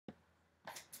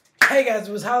Hey guys,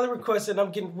 it was highly requested.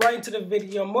 I'm getting right into the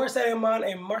video. Morissette Amon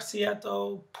and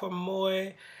Marcelito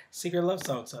Pomoy secret love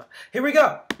song. So here we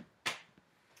go.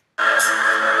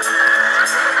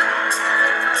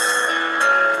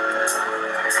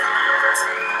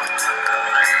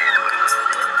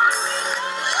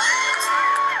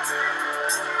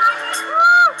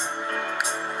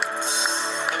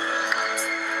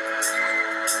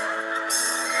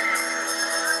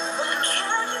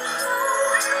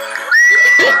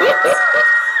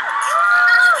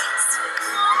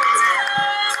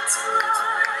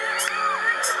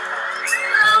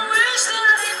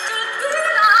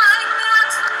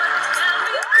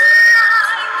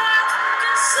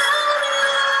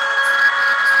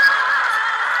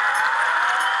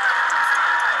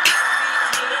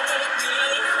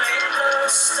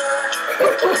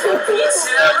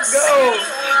 Let's go.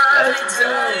 Let's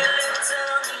go.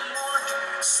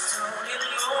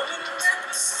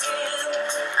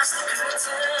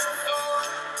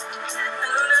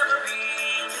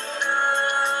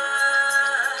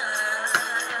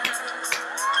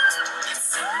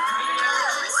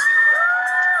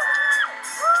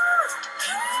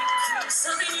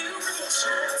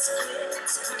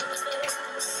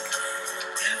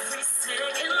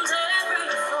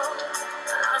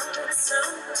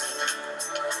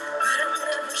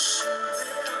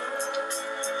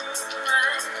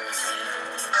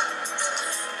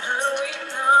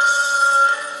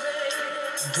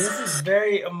 This is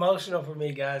very emotional for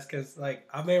me, guys, because like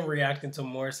I've been reacting to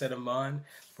Morissette Amon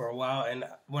for a while, and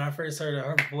when I first heard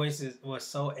her voice was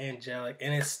so angelic,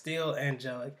 and it's still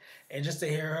angelic, and just to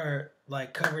hear her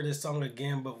like cover this song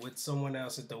again, but with someone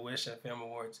else at the Wish FM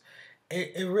Awards,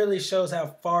 it really shows how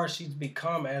far she's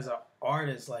become as an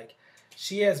artist. Like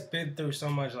she has been through so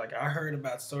much. Like I heard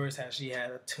about stories how she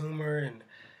had a tumor, and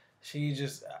she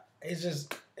just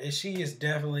she is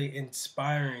definitely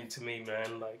inspiring to me,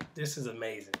 man. Like this is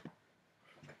amazing.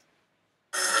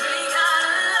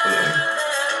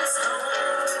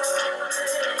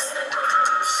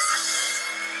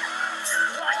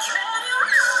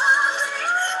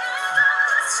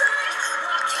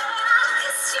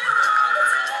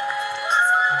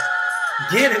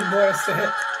 Get it,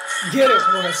 Morissette. Get it,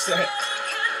 Morissette.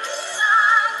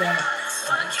 That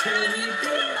can you be like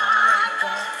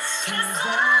that?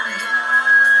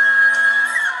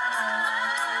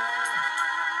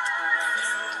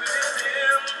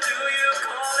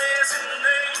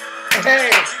 Hey,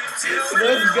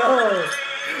 let's go.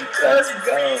 Let's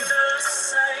go.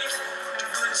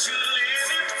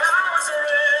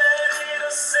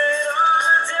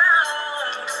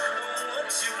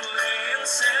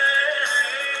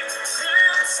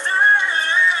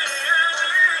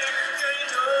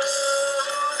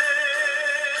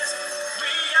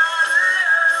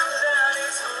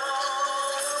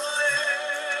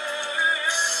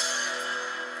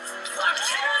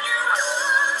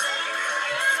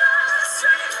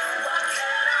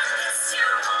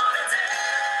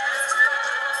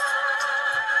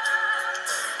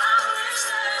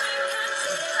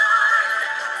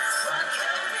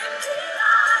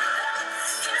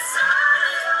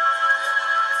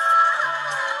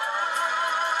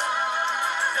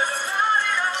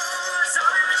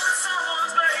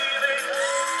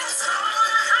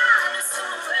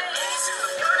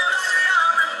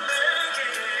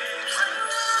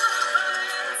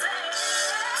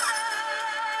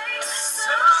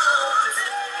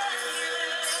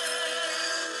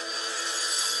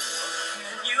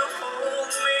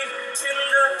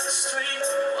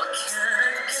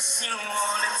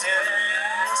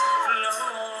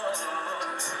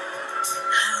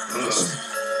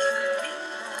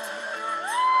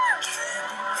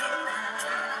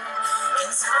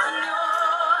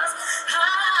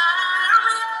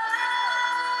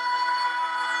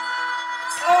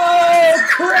 Oh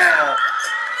crap!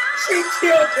 She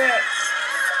killed that.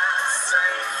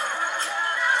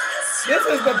 This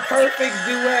is the perfect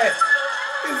duet.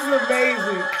 This is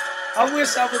amazing. I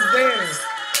wish I was there.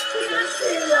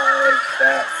 Like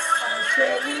that. How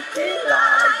can we be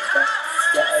like that?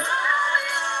 Yes.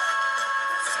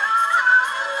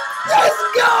 Let's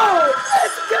go!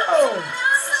 Let's go!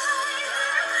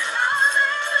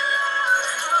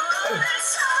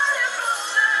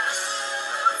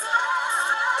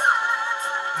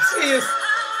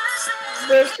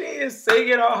 She is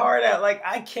singing her heart out. Like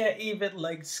I can't even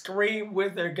like scream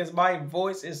with her because my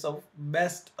voice is so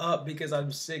messed up because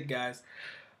I'm sick, guys.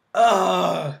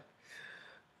 Okay.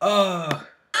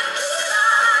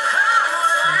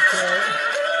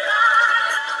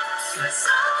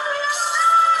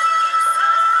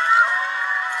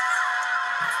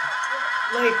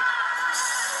 Like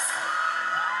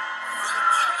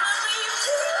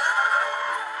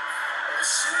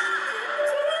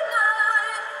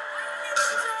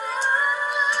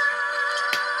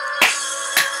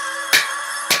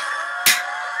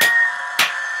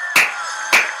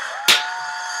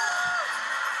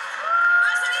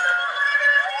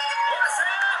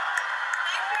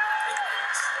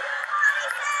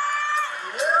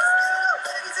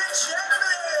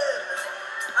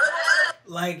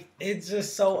Like, it's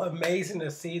just so amazing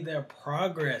to see their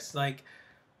progress. Like,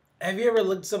 have you ever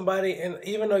looked at somebody and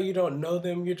even though you don't know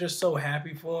them, you're just so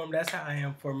happy for them? That's how I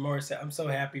am for Morissette. I'm so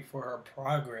happy for her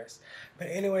progress. But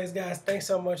anyways, guys, thanks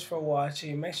so much for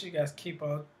watching. Make sure you guys keep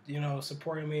on,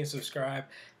 supporting me and subscribe.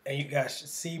 And you guys should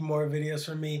see more videos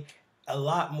from me. A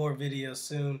lot more videos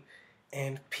soon.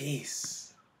 And peace.